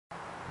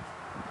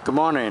Good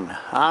morning,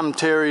 I'm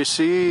Terry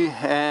C.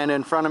 and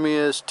in front of me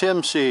is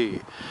Tim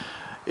C.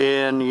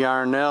 in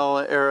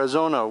Yarnell,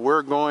 Arizona.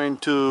 We're going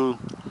to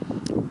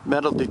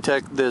metal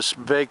detect this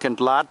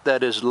vacant lot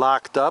that is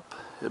locked up.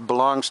 It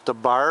belongs to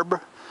Barb.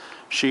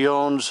 She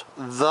owns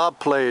the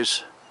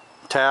place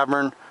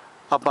tavern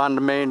up on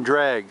the main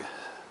drag.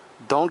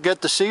 Don't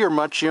get to see her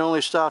much. She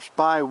only stops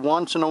by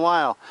once in a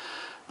while.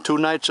 2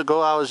 nights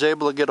ago I was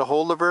able to get a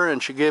hold of her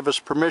and she gave us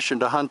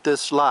permission to hunt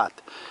this lot.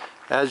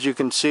 As you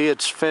can see,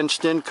 it's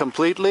fenced in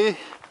completely.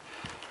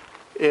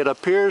 It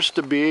appears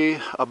to be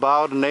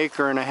about 1.5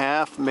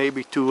 acres,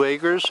 maybe 2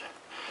 acres.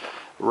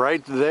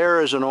 Right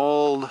there is an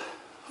old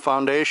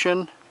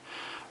foundation,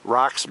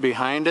 rocks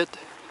behind it.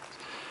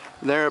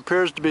 There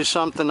appears to be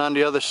something on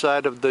the other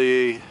side of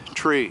the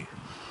tree.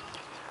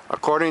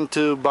 According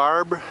to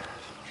Barb,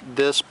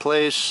 this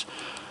place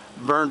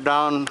burned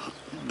down,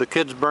 the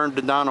kids burned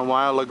it down a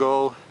while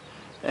ago,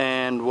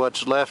 and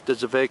what's left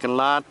is a vacant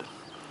lot.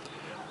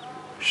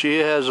 She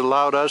has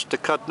allowed us to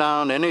cut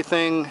down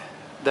anything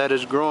that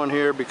is growing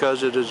here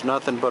because it is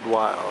nothing but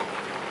wild.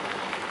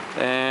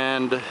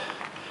 And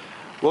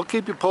we'll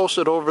keep you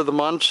posted over the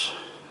months.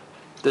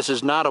 This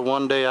is not a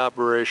one-day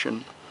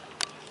operation.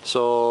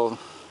 So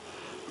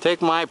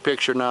take my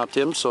picture now,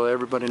 Tim, so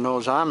everybody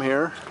knows I'm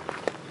here.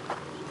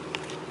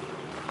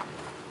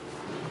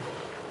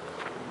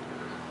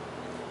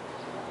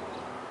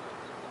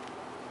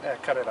 Yeah,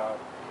 cut it out.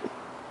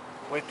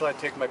 Wait till I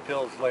take my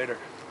pills later.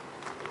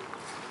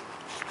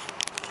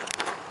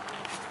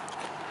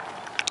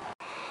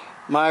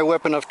 My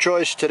weapon of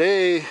choice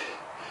today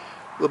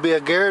will be a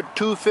Garrett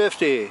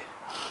 250.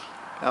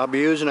 I'll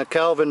be using a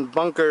Calvin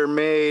Bunker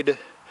made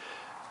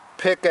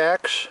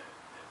pickaxe.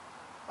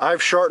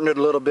 I've shortened it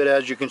a little bit,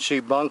 as you can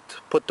see, bunked,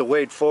 put the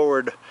weight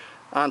forward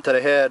onto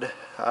the head.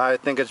 I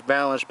think it's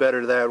balanced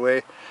better that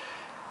way.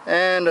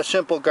 And a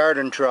simple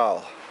garden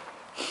trowel.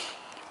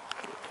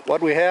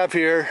 What we have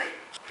here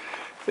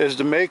is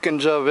the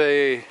makings of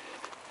a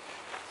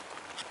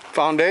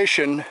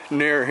foundation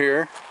near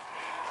here.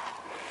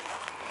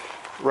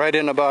 Right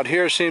in about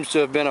here seems to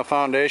have been a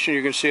foundation.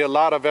 You can see a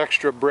lot of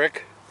extra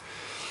brick.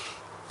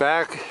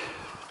 Back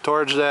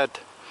towards that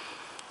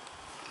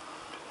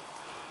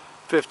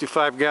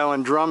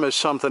 55-gallon drum is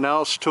something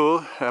else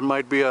too. That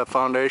might be a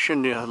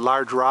foundation.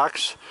 Large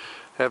rocks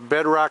have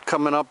bedrock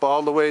coming up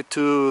all the way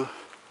to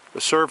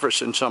the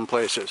surface in some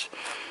places.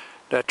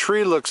 That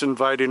tree looks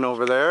inviting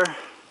over there.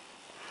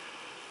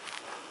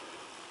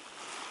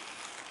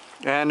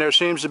 And there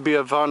seems to be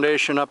a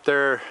foundation up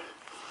there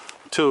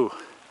too.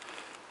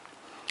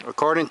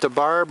 According to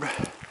Barb,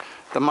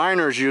 the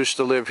miners used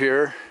to live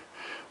here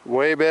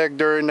way back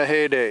during the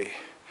heyday,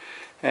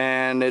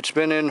 and it's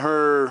been in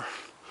her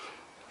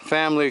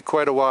family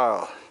quite a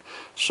while.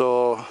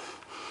 So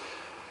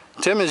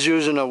Tim is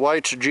using a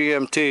White's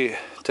GMT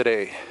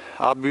today.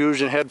 I'll be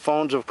using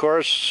headphones, of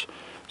course,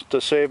 to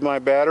save my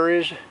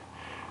batteries,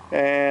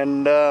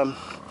 and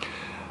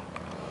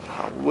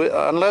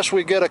unless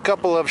we get a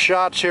couple of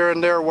shots here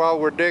and there while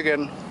we're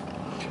digging,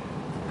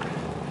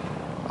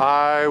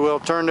 I will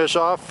turn this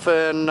off,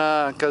 and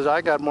because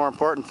I got more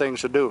important things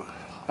to do.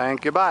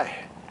 Thank you, bye.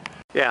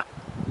 Yeah.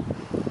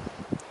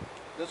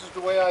 This is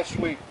the way I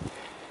sweep.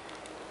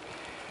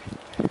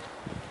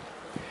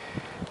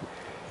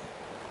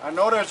 I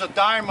know there's a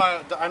dime,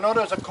 I know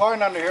there's a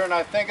coin under here, and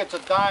I think it's a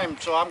dime,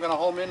 so I'm going to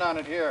home in on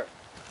it here.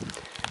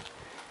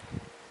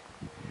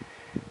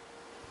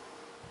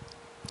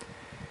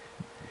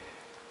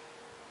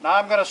 Now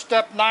I'm going to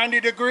step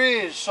 90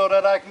 degrees so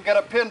that I can get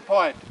a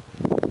pinpoint.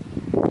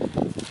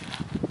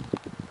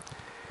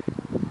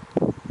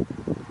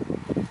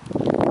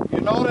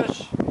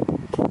 Notice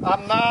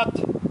I'm not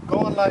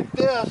going like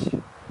this.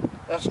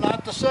 That's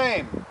not the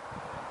same.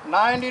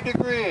 90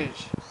 degrees.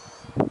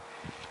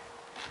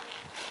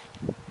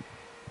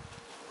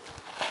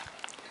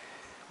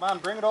 Come on,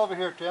 bring it over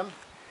here, Tim.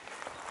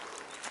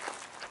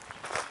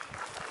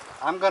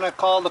 I'm going to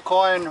call the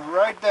coin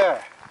right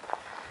there.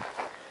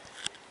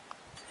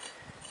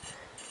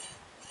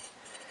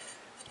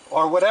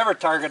 Or whatever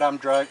target I'm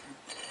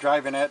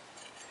driving at.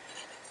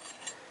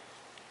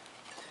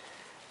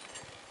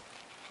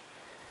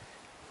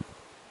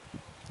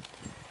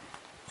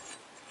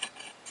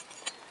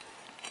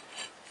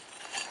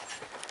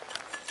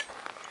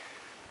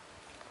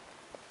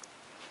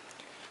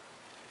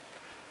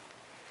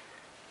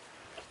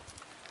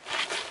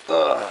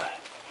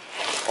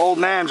 Old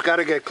man's got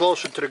to get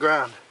closer to the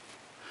ground.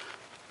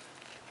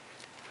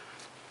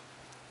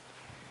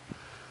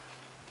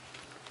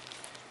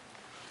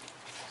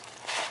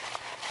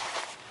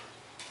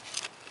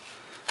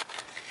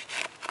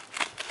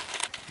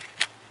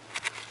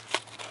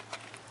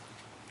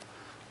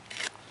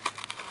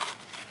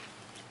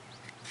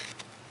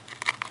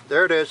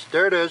 There it is,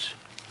 there it is.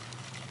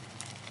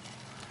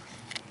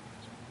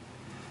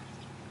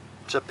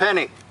 It's a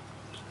penny,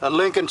 a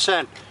Lincoln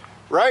cent,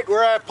 right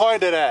where I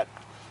pointed at.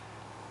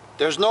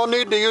 There's no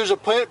need to use a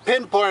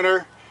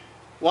pinpointer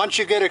once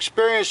you get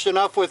experienced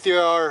enough with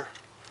your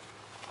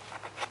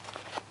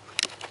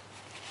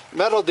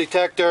metal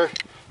detector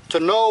to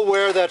know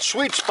where that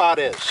sweet spot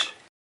is.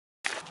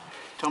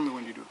 Tell me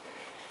when you do.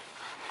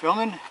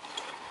 Filming?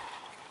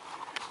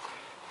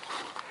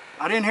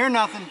 I didn't hear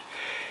nothing.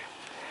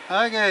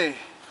 Okay,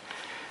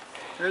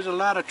 there's a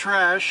lot of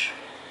trash.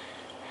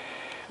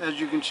 As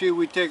you can see,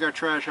 we take our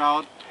trash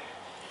out.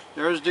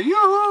 There's the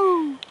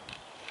yoo-hoo!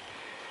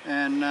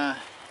 And the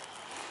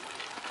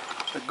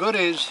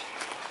goodies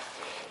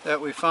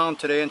that we found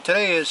today, and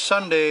today is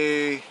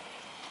Sunday,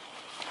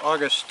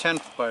 August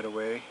 10th, by the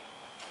way.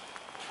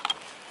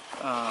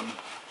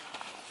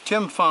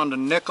 Tim found a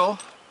nickel.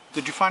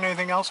 Did you find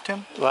anything else,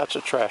 Tim? Lots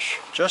of trash.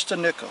 Just a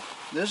nickel.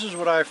 This is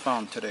what I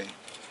found today.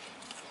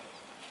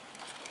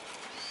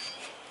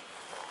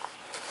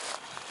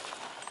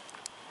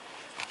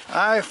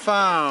 I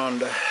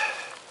found,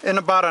 in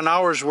about an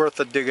hour's worth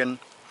of digging,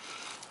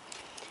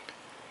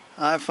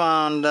 I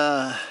found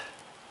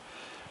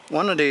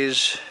one of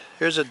these.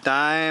 Here's a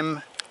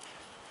dime.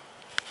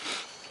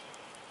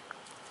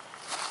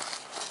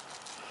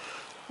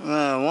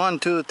 1,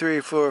 2, 3,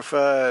 4,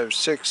 5,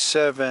 6,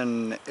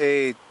 7,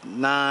 8,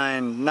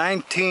 9,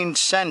 19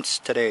 cents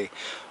today.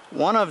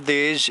 One of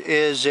these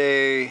is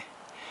a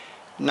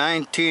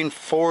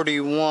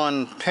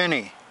 1941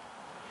 penny,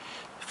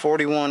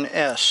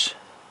 41S.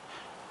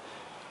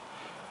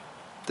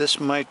 This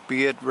might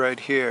be it right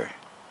here.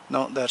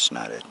 No, that's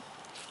not it.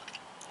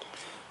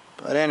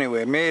 But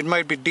anyway, it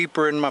might be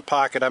deeper in my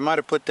pocket. I might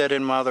have put that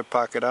in my other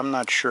pocket. I'm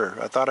not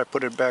sure. I thought I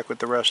put it back with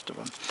the rest of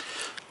them.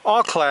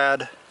 All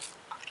clad,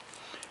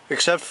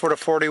 except for the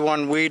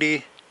 41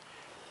 Wheatie.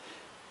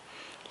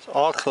 It's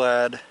all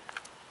clad.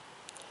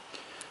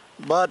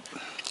 But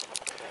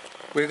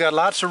we've got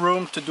lots of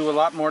room to do a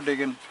lot more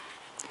digging.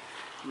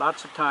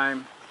 Lots of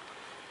time.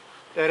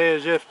 That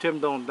is, if Tim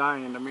don't die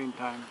in the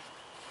meantime.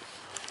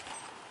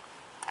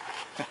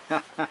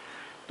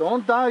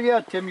 Don't die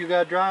yet, Tim. You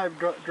gotta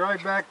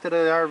drive back to the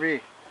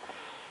RV.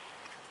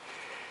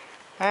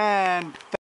 And